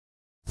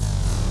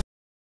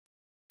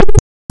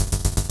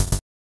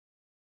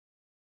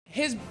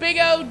his big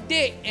old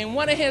dick and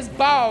one of his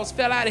balls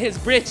fell out of his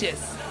britches.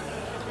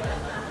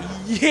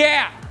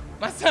 Yeah.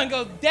 My son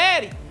goes,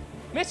 Daddy,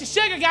 Mr.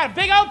 Sugar got a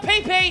big old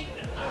pee-pee.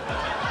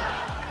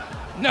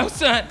 No,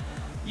 son,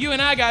 you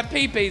and I got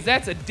pee-pees.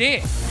 That's a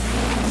dick.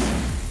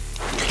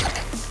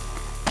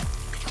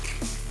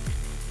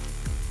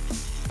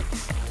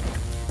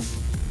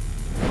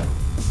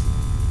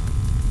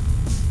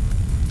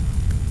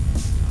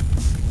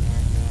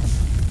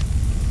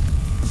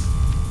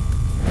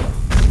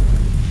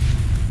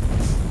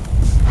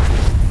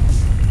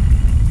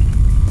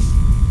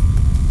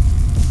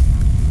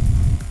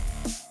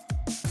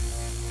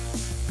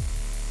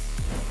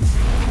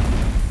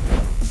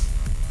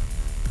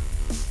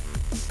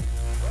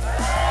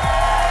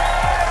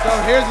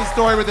 Here's the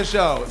story with the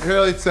show.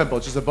 Really simple.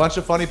 It's just a bunch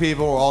of funny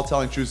people who are all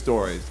telling true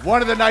stories.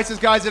 One of the nicest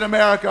guys in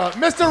America,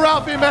 Mr.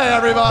 Ralphie May,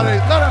 everybody.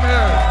 Let him hear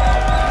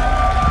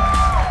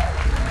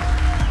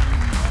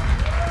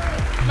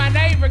it. My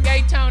neighbor,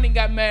 Gay Tony,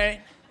 got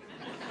married.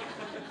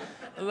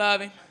 I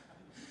love him.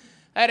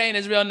 That ain't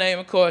his real name,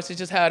 of course. It's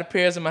just how it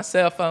appears on my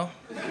cell phone.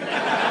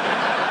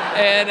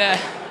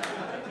 And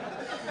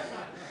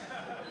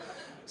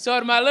so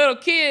to my little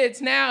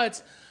kids, now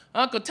it's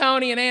Uncle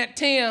Tony and Aunt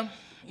Tim.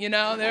 You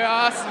know, they're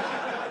awesome.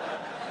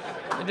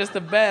 They're just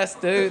the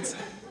best dudes.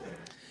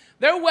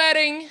 Their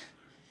wedding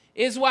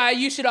is why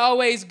you should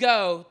always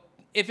go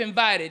if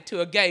invited to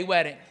a gay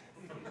wedding.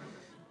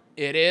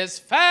 It is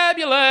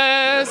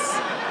fabulous.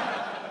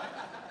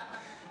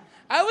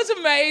 I was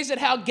amazed at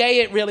how gay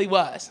it really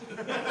was.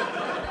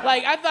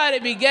 Like, I thought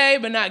it'd be gay,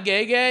 but not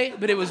gay,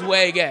 but it was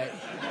way gay.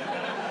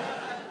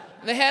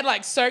 They had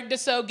like Cirque du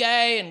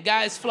Soleil and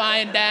guys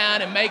flying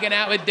down and making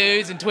out with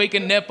dudes and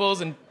tweaking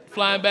nipples and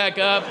flying back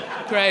up,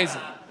 crazy.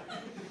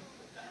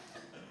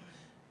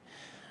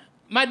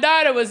 My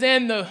daughter was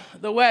in the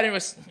wedding,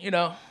 you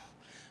know,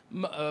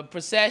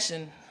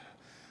 procession.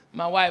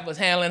 My wife was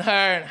handling her,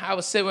 and I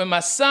was sitting with my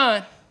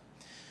son,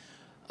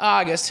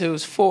 August, who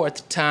was 4 at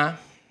the time.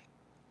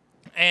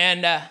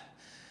 And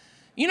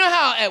you know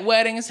how at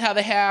weddings, how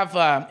they have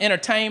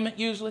entertainment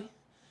usually?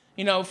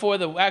 You know, for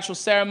the actual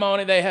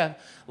ceremony, they have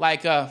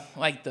like the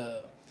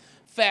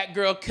fat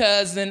girl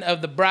cousin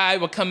of the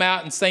bride will come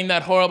out and sing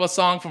that horrible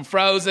song from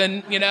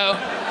Frozen, you know?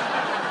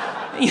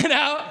 You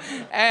know?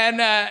 And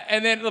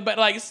then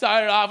like it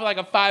started off with like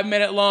a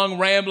 5-minute long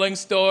rambling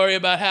story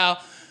about how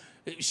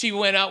she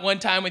went out one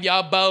time with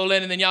y'all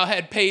bowling and then y'all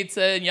had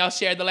pizza and y'all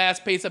shared the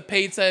last piece of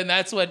pizza and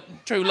that's what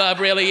true love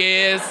really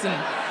is.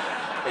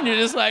 And you're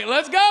just like,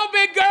 let's go,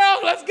 big girl,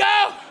 let's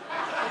go.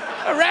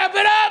 Wrap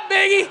it up,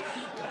 Biggie.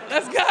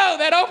 Let's go.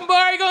 That open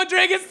bar ain't gonna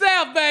drink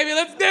itself, baby.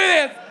 Let's do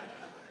this.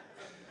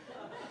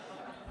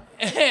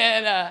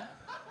 And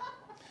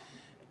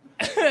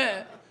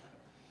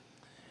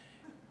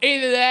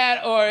either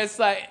that or it's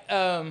like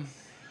a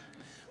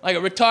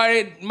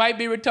might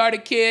be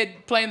retarded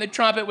kid playing the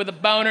trumpet with a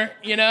boner,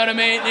 you know what I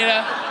mean? You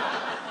know?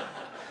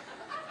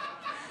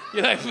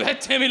 You're like,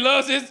 that Timmy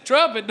loves his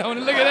trumpet, don't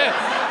he? Look at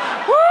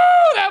that. Woo,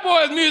 that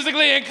boy is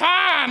musically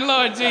inclined,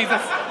 Lord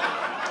Jesus.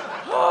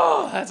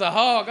 Oh, that's a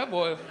hog, that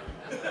boy.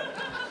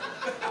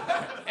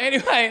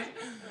 Anyway,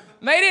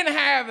 they didn't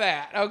have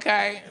that,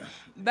 okay?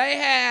 They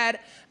had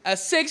a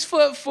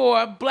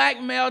 6'4"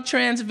 black male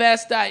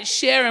transvestite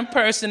Cher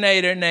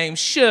impersonator named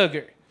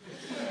Sugar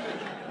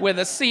with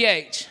a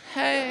CH.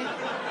 Hey.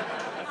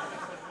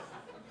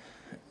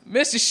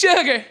 Mr.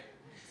 Sugar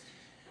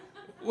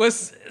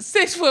was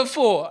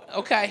 6'4",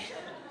 okay?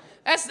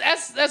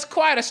 That's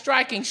quite a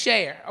striking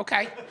Cher,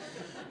 okay?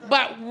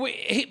 But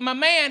my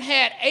man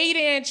had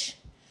 8-inch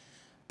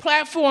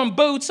platform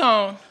boots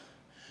on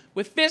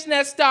with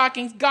fishnet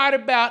stockings, garter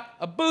belt,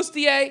 a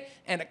bustier,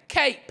 and a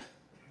cape.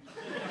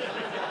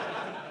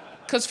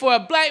 Because for a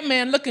black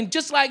man looking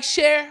just like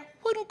Cher,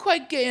 wasn't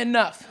quite gay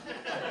enough.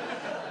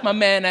 My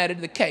man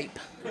added the cape.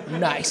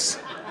 Nice.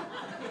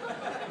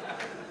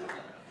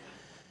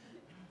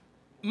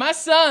 My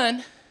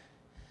son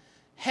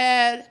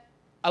had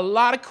a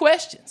lot of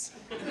questions.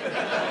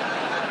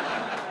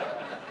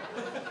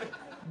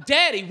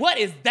 Daddy, what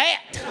is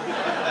that?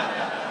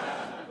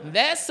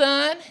 That,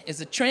 son,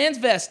 is a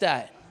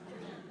transvestite.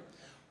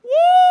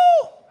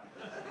 Woo!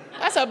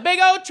 That's a big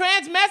old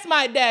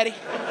transmesmite, Daddy.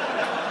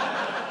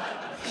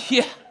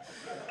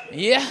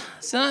 Yeah,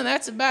 son,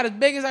 that's about as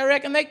big as I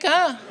reckon they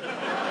come.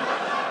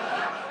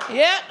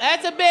 Yeah,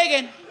 that's a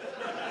big one.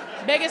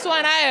 Biggest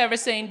one I ever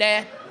seen,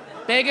 Dad.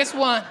 Biggest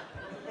one.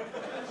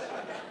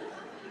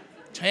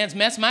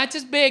 Transmesmite's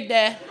is big,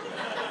 Dad.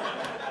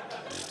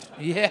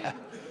 Yeah,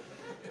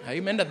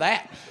 I'm into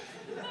that.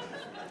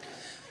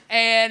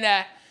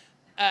 And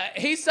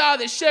he saw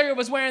that Sugar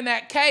was wearing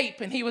that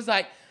cape, and he was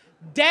like,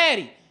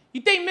 Daddy,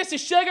 you think Mr.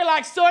 Sugar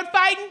likes sword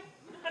fighting?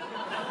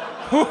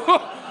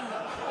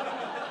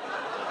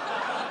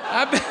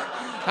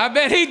 I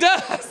bet he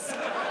does.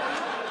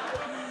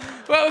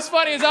 What was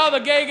funny is all the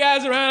gay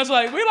guys around us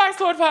like, we like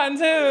sword fighting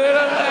too. You know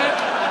what I'm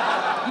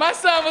saying? My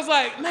son was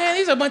like, man,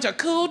 these are a bunch of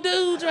cool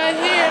dudes right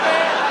here, man.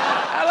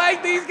 I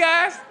like these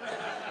guys.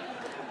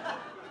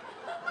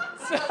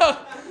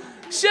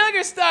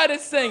 Sugar started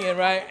singing,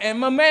 right? And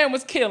my man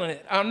was killing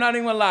it. I'm not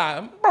even gonna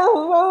lie.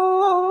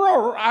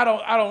 I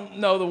don't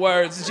know the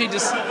words. She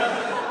just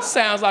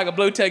sounds like a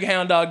blue tick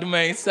hound dog to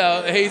me.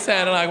 So he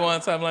sounded like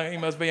one, so I'm like, he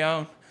must be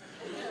on.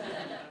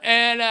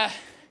 And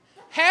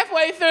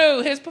halfway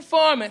through his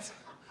performance,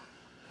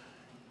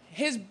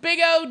 his big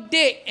old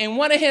dick and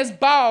one of his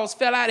balls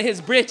fell out of his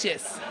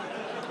britches.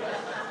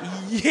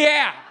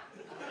 Yeah.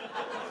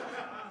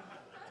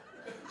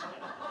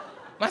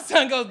 My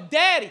son goes,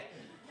 Daddy,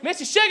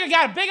 Mr. Sugar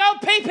got a big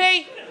old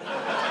pee-pee.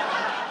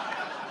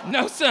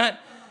 No, son,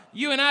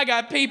 you and I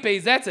got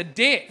pee-pees. That's a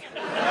dick.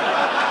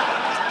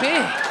 It's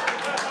big.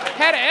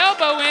 Had an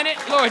elbow in it.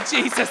 Lord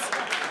Jesus.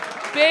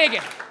 Big.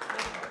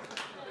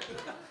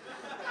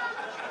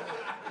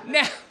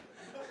 Now,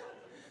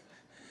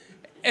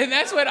 and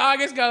that's when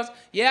August goes,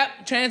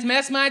 yep,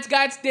 transmessmites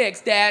got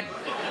sticks, Dad.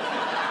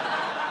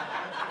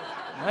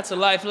 That's a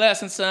life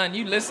lesson, son.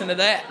 You listen to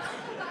that.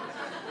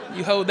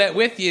 You hold that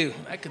with you.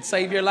 That could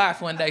save your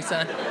life one day,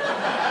 son.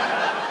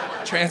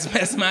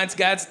 Transmessmites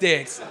got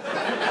sticks.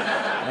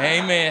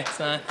 Amen,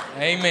 son.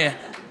 Amen.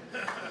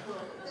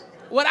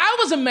 What I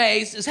was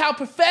amazed is how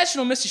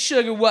professional Mr.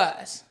 Sugar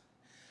was.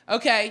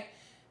 Okay,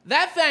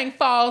 that thing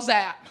falls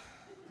out.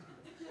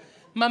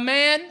 My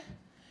man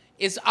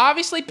is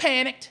obviously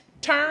panicked,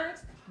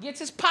 turns, gets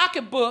his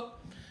pocketbook,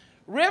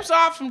 rips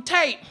off some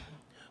tape,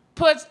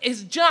 puts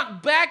his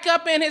junk back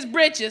up in his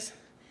britches,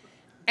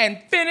 and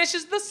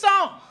finishes the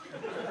song.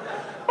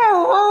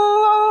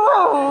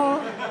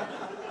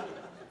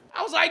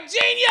 I was like,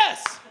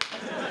 genius!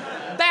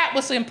 That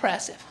was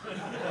impressive.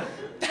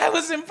 That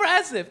was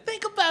impressive.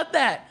 Think about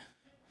that.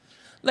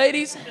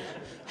 Ladies,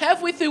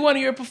 halfway through one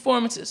of your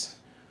performances,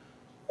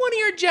 one of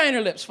your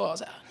vagina lips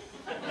falls out.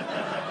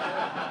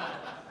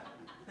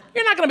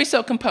 You're not gonna be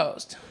so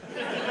composed.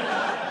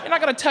 You're not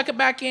gonna tuck it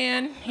back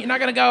in. You're not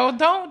gonna go,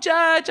 don't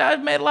judge,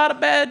 I've made a lot of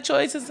bad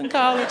choices in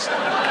college.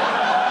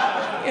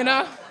 You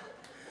know?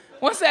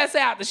 Once that's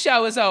out, the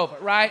show is over,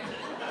 right?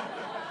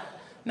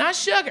 Not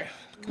Sugar.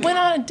 Went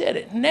on and did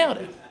it, nailed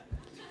it.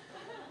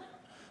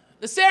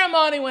 The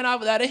ceremony went off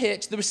without a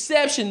hitch. The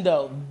reception,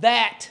 though,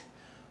 that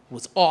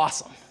was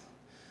awesome.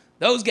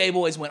 Those gay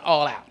boys went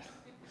all out.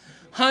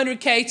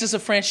 100 cases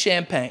of French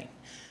champagne,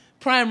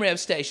 prime rib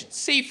station,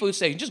 seafood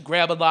station, just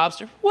grab a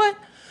lobster. What?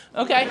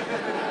 Okay.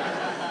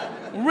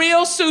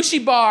 Real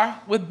sushi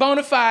bar with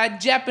bona fide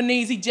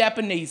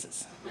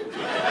Japaneses.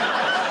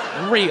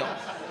 Real.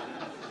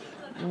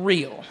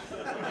 Real.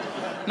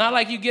 Not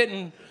like you get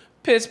in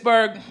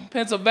Pittsburgh,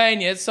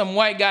 Pennsylvania, it's some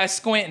white guy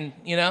squinting,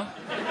 you know?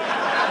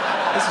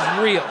 This is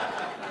real.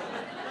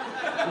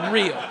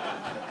 Real.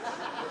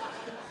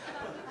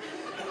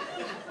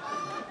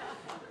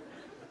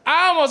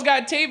 I almost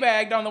got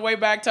teabagged on the way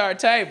back to our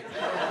table.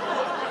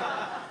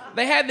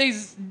 They had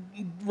these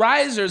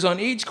risers on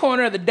each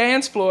corner of the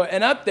dance floor,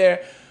 and up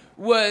there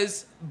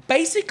was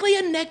basically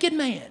a naked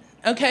man.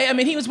 Okay, I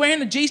mean, he was wearing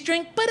a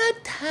G-string, but a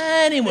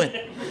tiny one.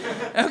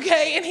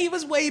 Okay, and he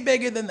was way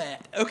bigger than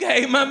that.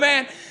 Okay, my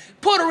man,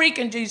 Puerto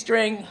Rican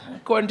G-string,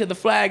 according to the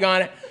flag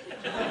on it.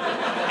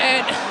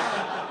 And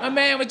my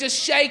man was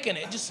just shaking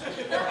it, just.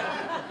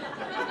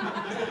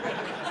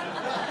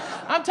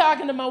 I'm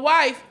talking to my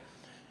wife.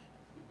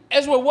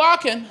 As we're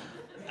walking,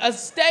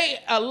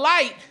 a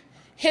light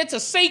hits a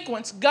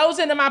sequence, goes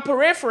into my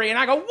periphery, and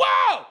I go,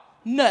 whoa,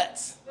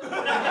 nuts.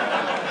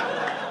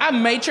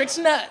 I'm Matrix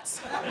nuts.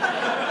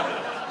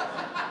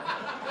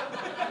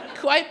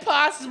 Quite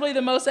possibly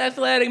the most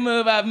athletic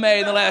move I've made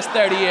in the last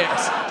 30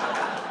 years.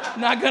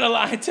 Not gonna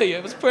lie to you,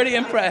 it was pretty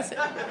impressive.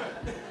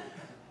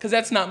 Because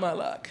that's not my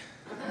luck.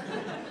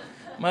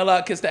 My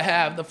luck is to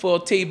have the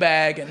full tea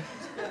bag and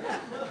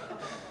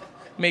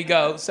me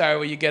go, sorry,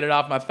 will you get it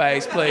off my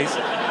face, please?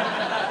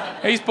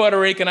 He's Puerto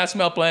Rican, I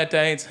smell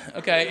plantains.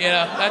 Okay, you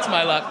know, that's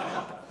my luck.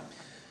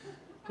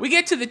 We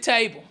get to the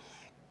table,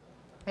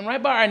 and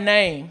right by our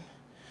name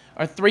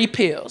are 3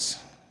 pills.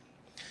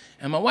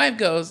 And my wife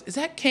goes, is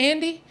that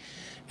candy?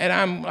 And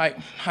I'm like,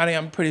 honey,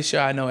 I'm pretty sure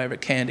I know every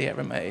candy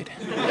ever made.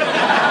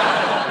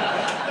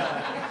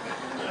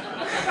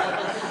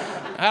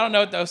 I don't know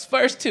what those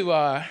first 2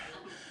 are,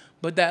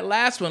 but that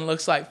last one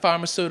looks like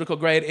pharmaceutical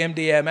grade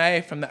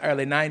MDMA from the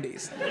early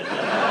 90s.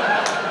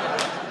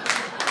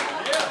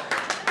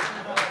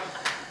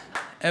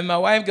 And my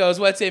wife goes,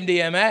 what's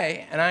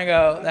MDMA? And I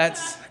go,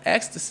 that's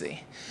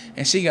ecstasy.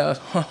 And she goes,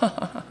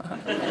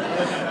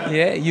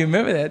 yeah, you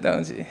remember that,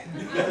 don't you?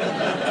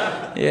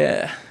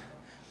 Yeah.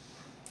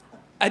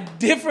 A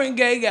different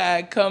gay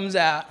guy comes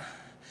out,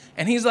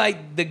 and he's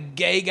like the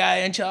gay guy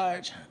in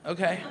charge,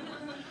 okay?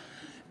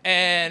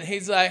 And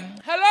he's like,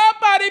 hello,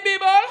 party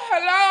people,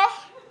 hello.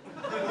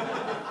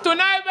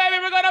 Tonight, baby,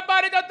 we're gonna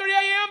party till 3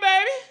 a.m.,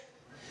 baby.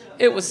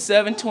 It was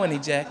 7:20,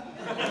 Jack.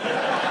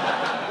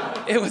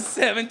 It was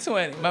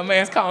 7:20. My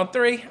man's calling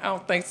 3? I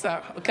don't think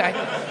so, okay?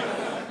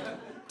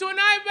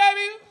 Tonight,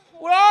 baby,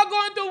 we're all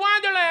going to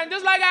Wonderland,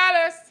 just like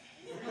Alice.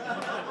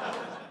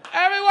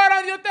 Everyone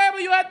on your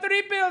table, you had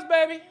 3 pills,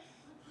 baby.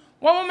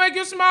 One will make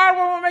you smart,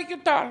 one will make you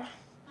taller.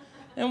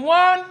 And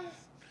one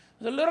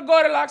is a little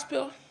Goldilocks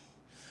pill.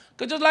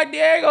 Because just like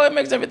Diego, it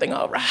makes everything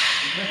all right.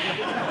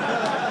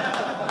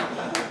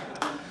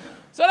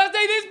 So let's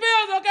take these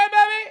pills, okay,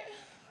 baby?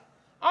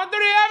 On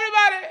 3,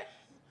 everybody.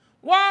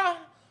 1,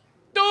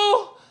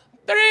 2,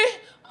 3,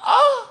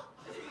 oh.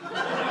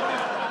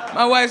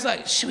 My wife's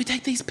like, should we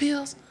take these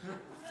pills?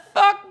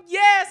 Fuck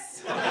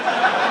yes.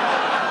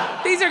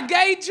 These are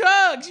gay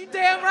drugs. You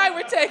damn right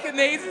we're taking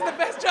these. These are the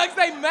best drugs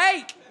they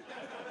make.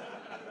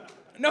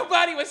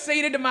 Nobody was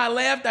seated to my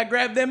left. I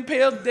grabbed them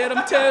pills, did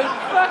them too.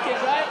 Fuck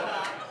it, right?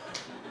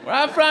 Where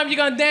I'm from, you're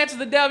gonna dance with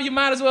the devil, you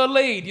might as well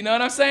lead. You know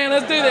what I'm saying?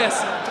 Let's do this.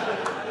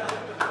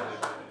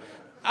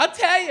 I'll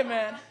tell you,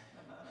 man.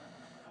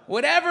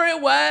 Whatever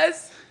it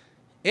was,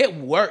 it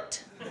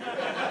worked.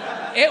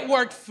 It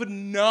worked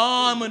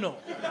phenomenal.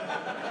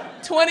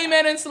 20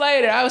 minutes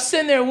later, I was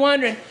sitting there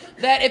wondering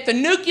that if the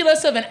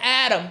nucleus of an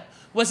atom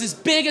was as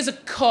big as a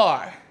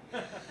car,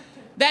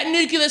 that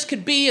nucleus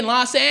could be in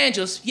Los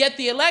Angeles, yet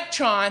the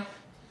electron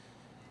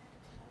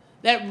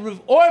that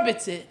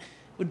orbits it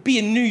would be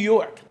in New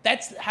York.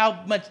 That's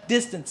how much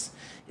distance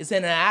is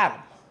in an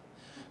atom.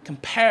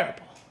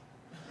 Comparable.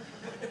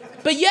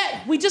 But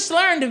yet, we just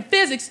learned in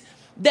physics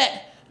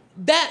that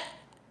that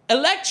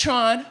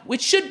electron,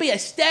 which should be a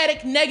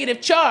static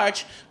negative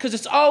charge, because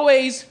it's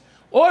always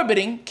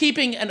orbiting,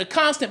 keeping in a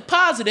constant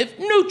positive,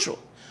 neutral.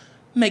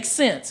 Makes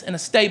sense in a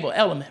stable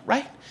element,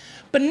 right?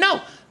 But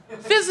no,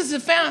 physicists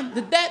have found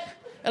that that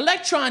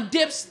electron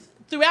dips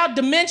throughout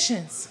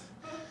dimensions,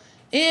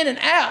 in and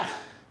out.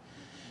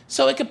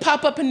 So it could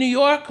pop up in New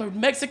York or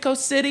Mexico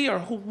City or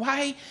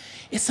Hawaii.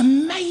 It's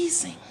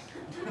amazing.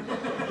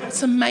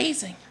 It's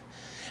amazing.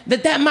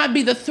 That might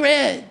be the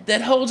thread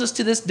that holds us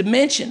to this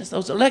dimension, is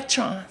those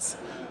electrons.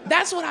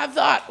 That's what I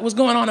thought was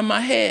going on in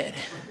my head.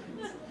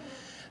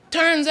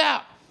 Turns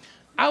out,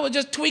 I was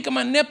just tweaking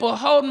my nipple,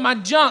 holding my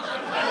junk,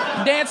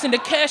 dancing to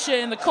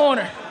Kesha in the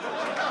corner.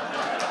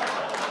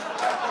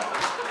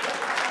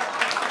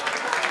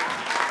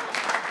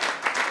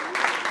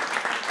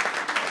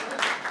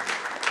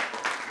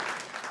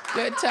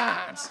 Good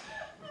times.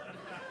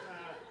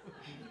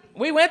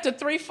 We went to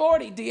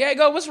 340.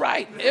 Diego was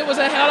right. It was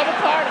a hell of a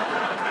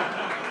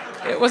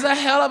party. It was a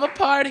hell of a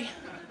party.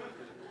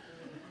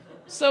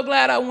 So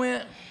glad I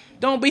went.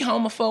 Don't be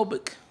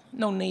homophobic.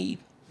 No need.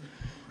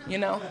 You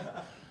know?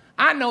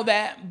 I know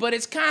that, but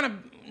it's kind of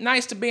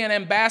nice to be an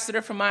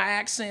ambassador for my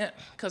accent,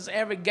 because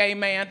every gay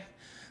man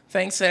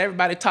thinks that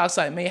everybody talks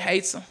like me,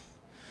 hates them.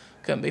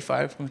 Couldn't be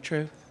farther from the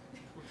truth.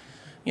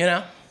 You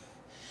know?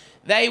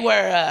 They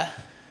were,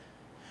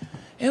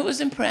 it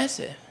was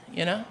impressive,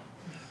 you know?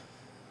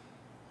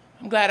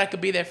 I'm glad I could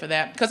be there for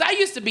that. Because I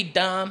used to be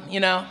dumb, you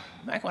know,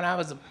 back when I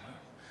was a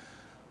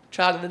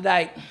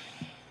troglodyte.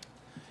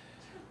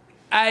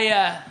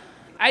 I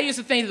used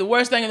to think the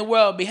worst thing in the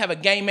world would be have a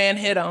gay man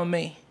hit on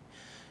me.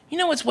 You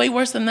know what's way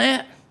worse than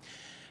that?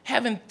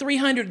 Having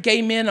 300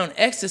 gay men on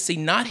ecstasy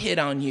not hit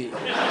on you.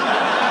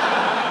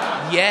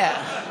 Yeah.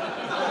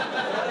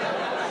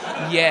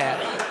 Yeah.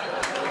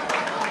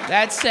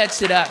 That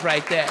sets it up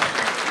right there.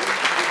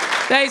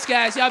 Thanks,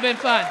 guys. Y'all been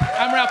fun.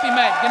 I'm Ralphie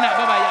May. Good night.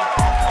 Bye-bye, y'all.